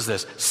first is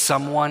this: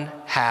 someone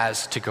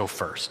has to go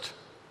first.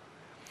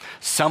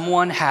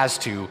 Someone has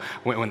to,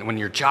 when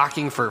you're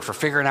jockeying for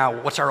figuring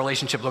out what's our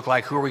relationship look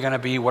like, who are we going to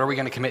be, what are we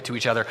going to commit to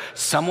each other,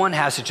 someone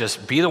has to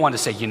just be the one to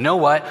say, you know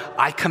what,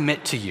 I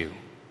commit to you.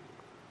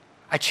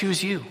 I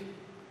choose you.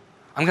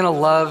 I'm going to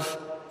love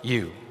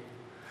you.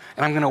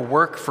 And I'm going to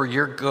work for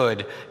your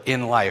good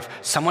in life.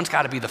 Someone's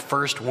got to be the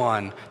first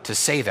one to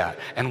say that.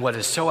 And what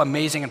is so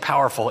amazing and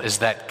powerful is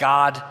that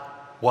God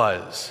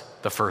was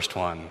the first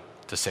one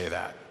to say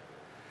that.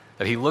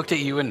 That he looked at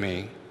you and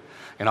me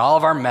and all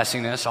of our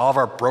messiness, all of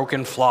our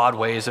broken, flawed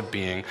ways of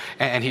being,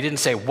 and he didn't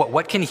say,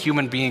 what can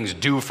human beings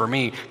do for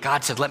me?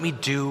 God said, let me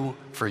do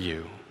for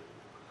you.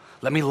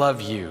 Let me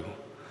love you.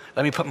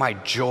 Let me put my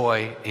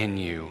joy in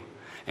you.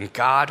 And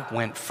God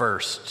went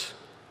first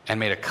and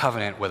made a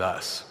covenant with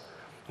us,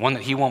 one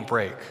that he won't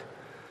break.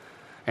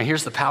 And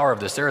here's the power of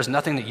this. There is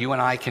nothing that you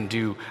and I can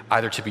do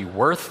either to be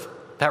worth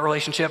that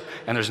relationship,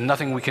 and there's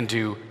nothing we can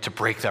do to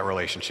break that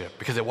relationship,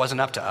 because it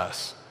wasn't up to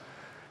us.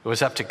 It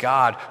was up to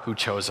God who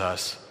chose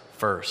us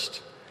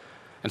first.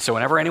 And so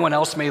whenever anyone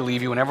else may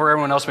leave you, whenever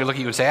everyone else may look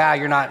at you and say,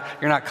 you're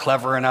not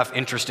clever enough,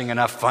 interesting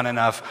enough, fun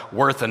enough,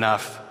 worth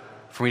enough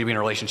for me to be in a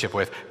relationship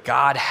with,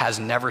 God has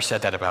never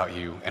said that about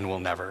you and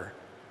will never.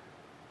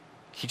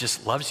 He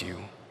just loves you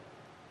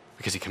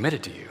because he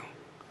committed to you.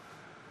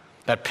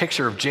 That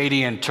picture of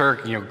JD and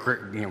Turk,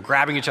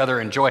 grabbing each other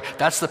in joy,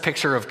 that's the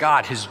picture of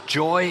God. His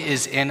joy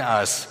is in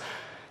us.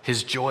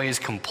 His joy is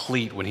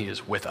complete when he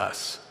is with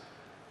us.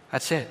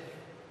 That's it.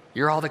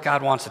 You're all that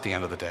God wants at the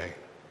end of the day.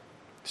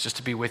 It's just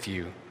to be with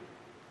you,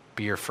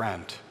 be your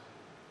friend.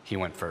 He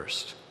went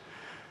first.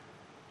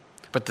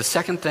 But the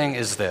second thing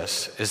is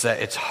this, is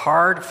that it's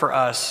hard for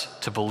us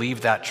to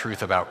believe that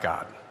truth about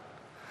God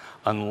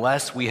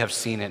unless we have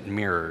seen it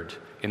mirrored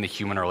in the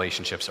human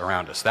relationships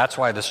around us. That's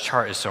why this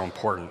chart is so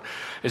important,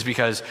 is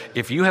because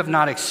if you have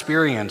not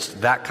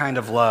experienced that kind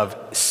of love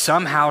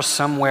somehow,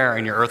 somewhere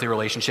in your earthly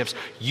relationships,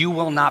 you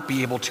will not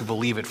be able to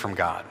believe it from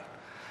God.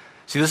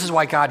 See, this is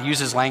why God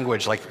uses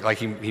language like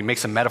he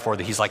makes a metaphor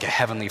that he's like a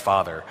heavenly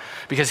father,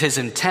 because his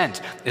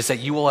intent is that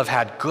you will have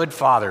had good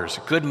fathers,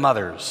 good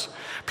mothers,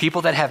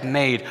 people that have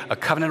made a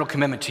covenantal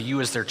commitment to you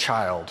as their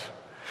child.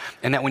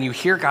 And that when you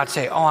hear God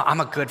say, oh,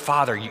 I'm a good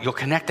father, you'll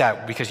connect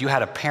that because you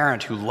had a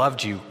parent who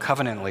loved you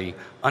covenantally,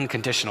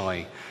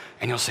 unconditionally,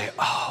 and you'll say,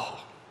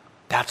 oh,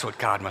 that's what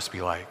God must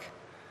be like.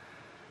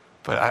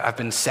 But I've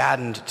been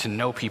saddened to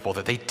know people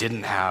that they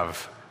didn't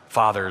have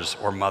fathers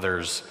or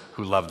mothers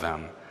who loved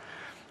them.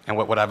 And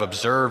what I've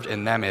observed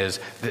in them is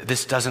that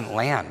this doesn't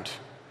land.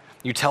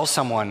 You tell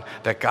someone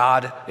that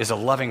God is a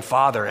loving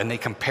father and they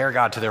compare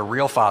God to their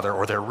real father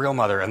or their real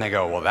mother and they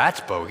go, well,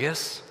 that's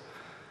bogus.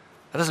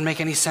 That doesn't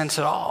make any sense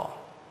at all.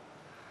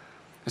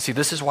 And see,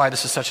 this is why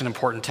this is such an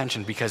important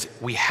tension, because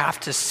we have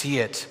to see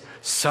it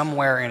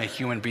somewhere in a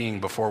human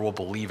being before we'll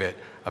believe it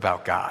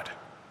about God.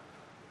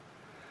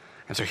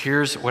 And so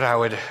here's what I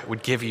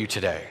would give you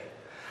today,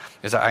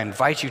 is I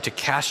invite you to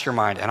cast your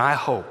mind, and I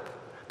hope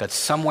that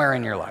somewhere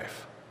in your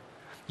life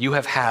you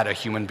have had a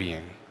human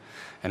being.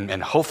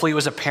 And hopefully it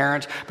was a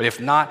parent, but if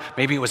not,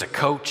 maybe it was a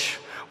coach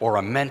or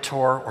a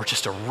mentor or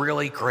just a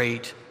really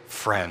great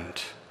friend.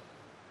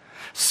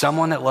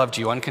 Someone that loved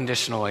you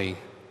unconditionally,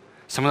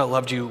 someone that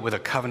loved you with a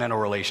covenantal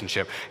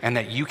relationship, and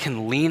that you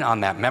can lean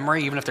on that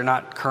memory, even if they're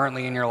not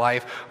currently in your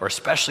life, or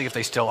especially if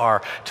they still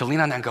are, to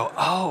lean on that and go,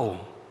 oh,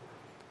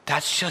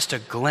 that's just a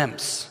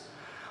glimpse.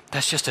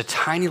 That's just a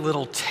tiny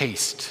little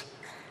taste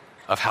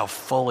of how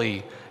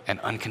fully and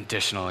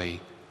unconditionally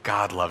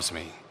God loves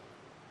me.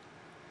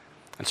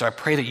 And so I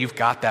pray that you've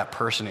got that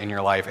person in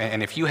your life.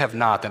 And if you have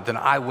not, then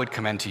I would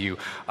commend to you,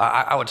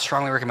 I would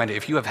strongly recommend it.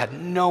 If you have had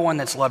no one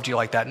that's loved you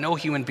like that, no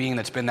human being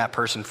that's been that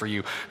person for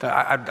you, then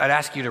I'd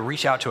ask you to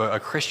reach out to a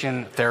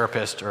Christian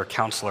therapist or a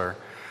counselor,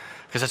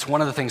 because that's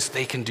one of the things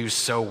they can do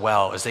so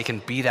well, is they can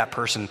be that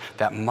person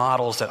that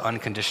models that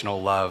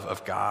unconditional love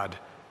of God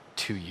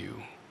to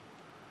you.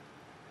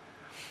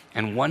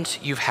 And once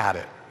you've had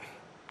it,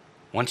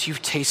 once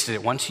you've tasted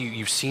it, once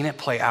you've seen it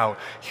play out,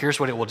 here's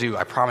what it will do.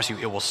 I promise you,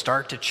 it will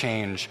start to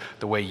change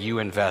the way you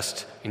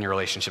invest in your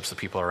relationships with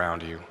people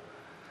around you.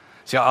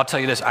 See, I'll tell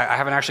you this, I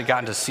haven't actually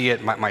gotten to see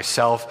it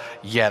myself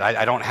yet.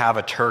 I don't have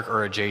a Turk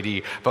or a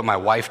JD, but my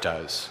wife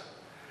does.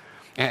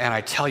 And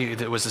I tell you,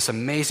 it was this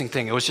amazing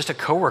thing. It was just a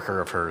coworker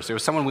of hers. It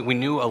was someone we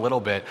knew a little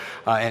bit,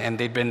 and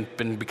they'd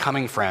been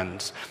becoming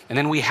friends. And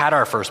then we had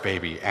our first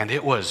baby, and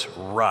it was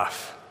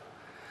rough.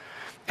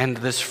 And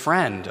this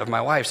friend of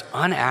my wife's,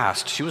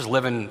 unasked, she was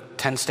living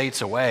 10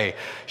 states away,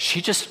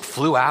 she just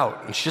flew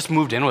out and she just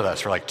moved in with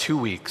us for like 2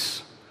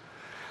 weeks.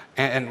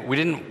 And we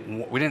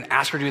didn't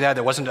ask her to do that.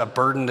 There wasn't a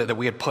burden that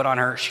we had put on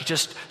her. She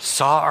just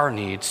saw our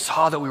needs,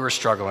 saw that we were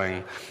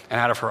struggling, and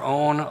out of her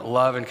own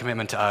love and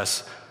commitment to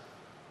us,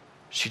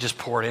 she just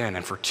poured in.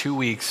 And for 2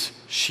 weeks,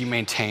 she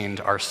maintained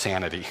our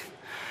sanity.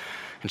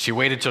 And she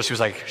waited till she was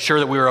like sure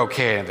that we were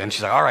okay. And then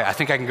she's like, all right, I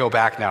think I can go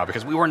back now,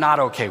 because we were not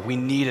okay. We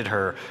needed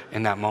her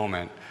in that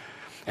moment.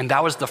 And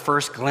that was the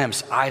first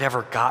glimpse I'd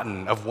ever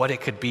gotten of what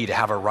it could be to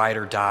have a ride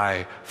or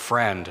die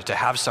friend, to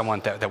have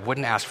someone that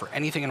wouldn't ask for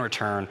anything in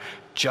return,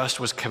 just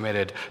was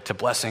committed to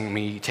blessing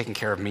me, taking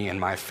care of me and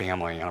my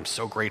family. And I'm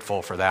so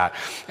grateful for that.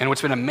 And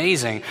what's been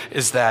amazing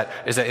is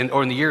that in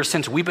the years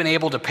since, we've been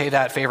able to pay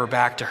that favor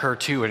back to her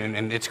too.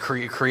 And it's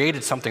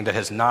created something that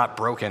has not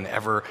broken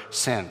ever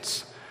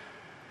since.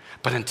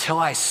 But until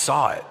I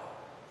saw it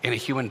in a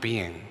human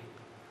being,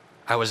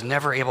 I was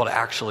never able to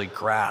actually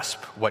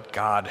grasp what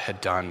God had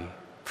done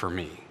for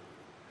me.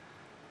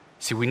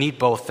 See, we need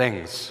both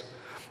things.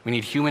 We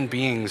need human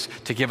beings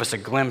to give us a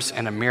glimpse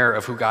and a mirror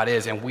of who God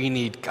is, and we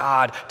need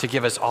God to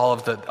give us all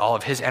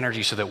of his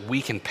energy so that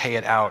we can pay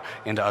it out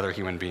into other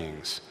human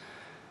beings.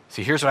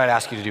 See, here's what I'd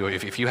ask you to do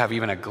if you have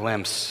even a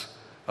glimpse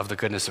of the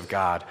goodness of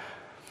God,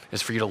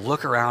 is for you to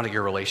look around at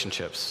your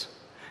relationships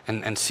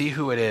and see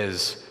who it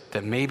is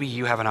that maybe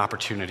you have an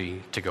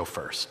opportunity to go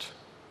first.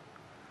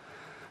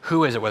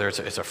 Who is it, whether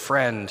it's a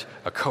friend,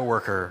 a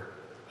coworker,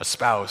 a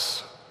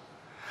spouse,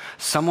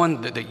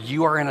 someone that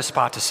you are in a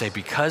spot to say,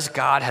 because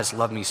God has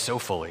loved me so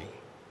fully,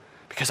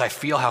 because I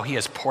feel how he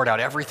has poured out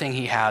everything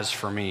he has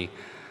for me,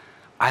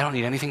 I don't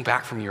need anything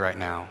back from you right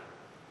now.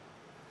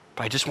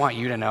 But I just want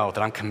you to know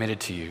that I'm committed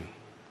to you.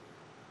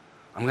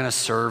 I'm going to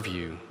serve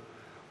you.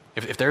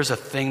 If there's a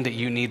thing that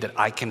you need that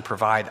I can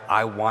provide,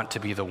 I want to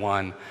be the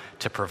one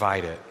to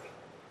provide it.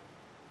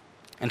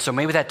 And so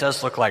maybe that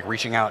does look like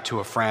reaching out to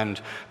a friend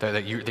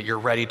that you're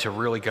ready to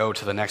really go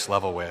to the next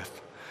level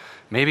with.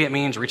 Maybe it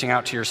means reaching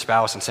out to your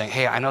spouse and saying,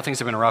 hey, I know things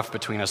have been rough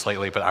between us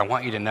lately, but I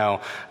want you to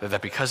know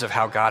that because of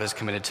how God has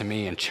committed to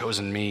me and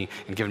chosen me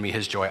and given me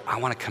his joy, I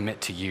want to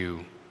commit to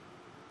you,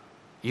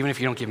 even if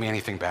you don't give me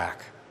anything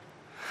back.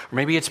 Or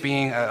maybe it's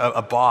being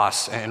a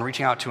boss and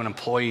reaching out to an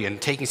employee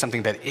and taking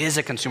something that is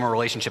a consumer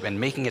relationship and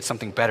making it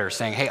something better,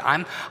 saying, hey,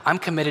 I'm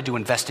committed to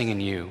investing in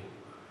you.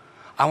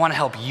 I want to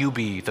help you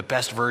be the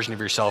best version of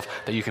yourself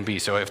that you can be.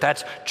 So if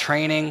that's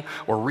training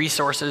or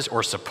resources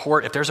or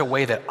support, if there's a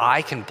way that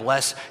I can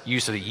bless you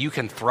so that you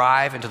can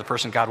thrive into the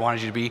person God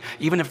wanted you to be,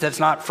 even if that's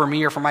not for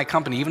me or for my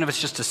company, even if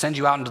it's just to send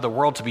you out into the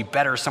world to be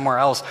better somewhere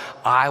else,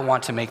 I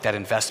want to make that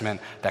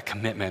investment, that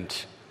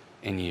commitment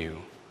in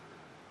you.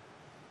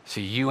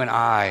 See, you and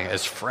I,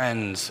 as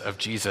friends of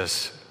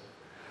Jesus,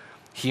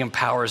 he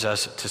empowers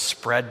us to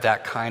spread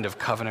that kind of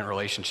covenant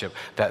relationship,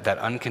 that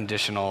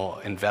unconditional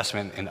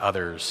investment in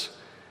others.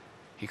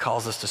 He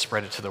calls us to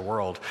spread it to the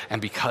world. And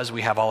because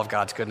we have all of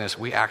God's goodness,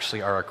 we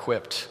actually are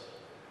equipped.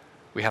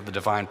 We have the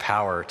divine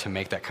power to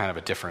make that kind of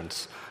a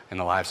difference in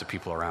the lives of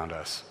people around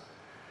us.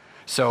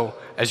 So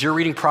as you're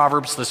reading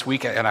Proverbs this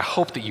week, and I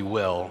hope that you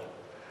will,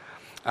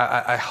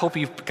 I hope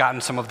you've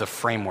gotten some of the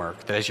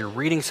framework, that as you're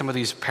reading some of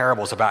these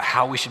parables about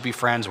how we should be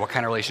friends, what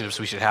kind of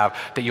relationships we should have,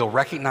 that you'll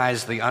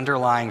recognize the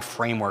underlying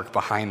framework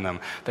behind them,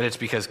 that it's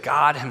because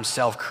God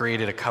himself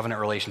created a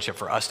covenant relationship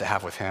for us to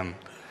have with him.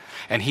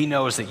 And he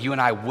knows that you and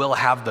I will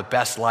have the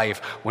best life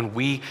when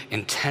we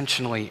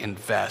intentionally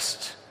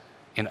invest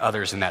in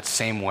others in that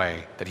same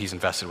way that he's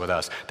invested with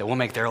us, that we'll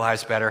make their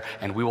lives better,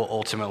 and we will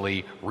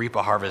ultimately reap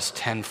a harvest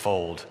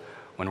tenfold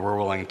when we're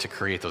willing to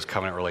create those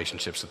covenant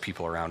relationships with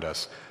people around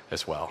us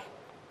as well.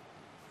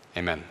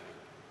 Amen.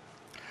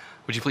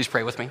 Would you please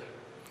pray with me?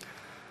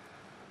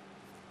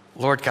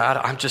 Lord God,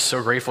 I'm just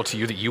so grateful to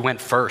you that you went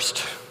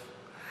first,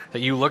 that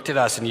you looked at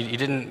us and you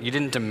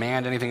didn't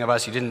demand anything of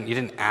us. You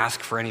didn't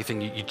ask for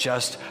anything. You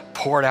just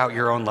poured out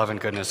your own love and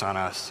goodness on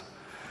us.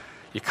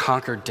 You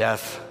conquered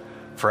death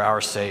for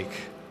our sake.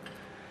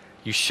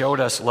 You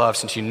showed us love.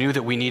 Since you knew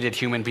that we needed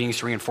human beings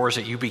to reinforce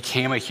it, you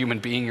became a human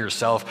being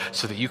yourself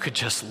so that you could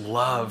just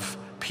love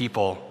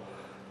people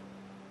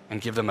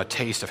and give them a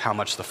taste of how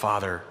much the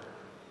Father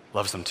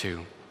loves them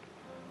too.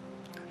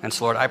 And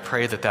so, Lord, I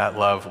pray that that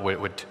love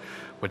would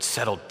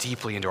settle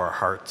deeply into our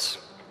hearts.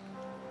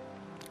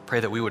 Pray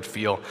that we would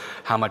feel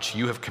how much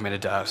you have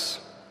committed to us,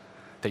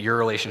 that your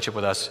relationship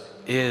with us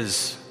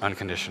is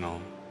unconditional.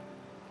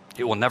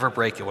 It will never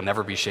break, it will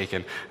never be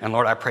shaken. And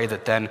Lord, I pray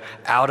that then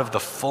out of the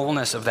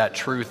fullness of that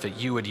truth, that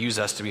you would use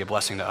us to be a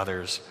blessing to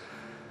others,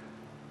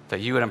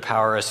 that you would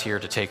empower us here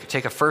to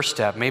take a first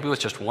step, maybe with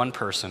just one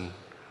person,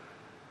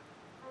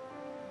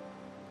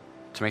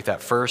 to make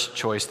that first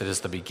choice that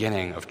is the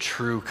beginning of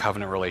true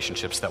covenant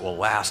relationships that will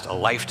last a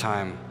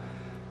lifetime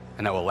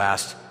and that will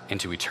last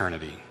into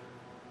eternity.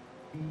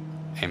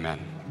 Amen.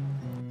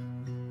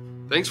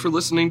 Thanks for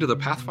listening to the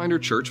Pathfinder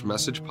Church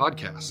Message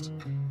Podcast.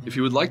 If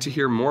you would like to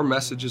hear more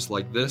messages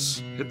like this,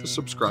 hit the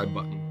subscribe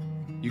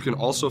button. You can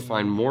also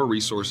find more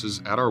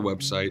resources at our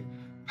website,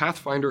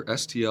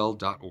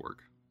 pathfinderstl.org.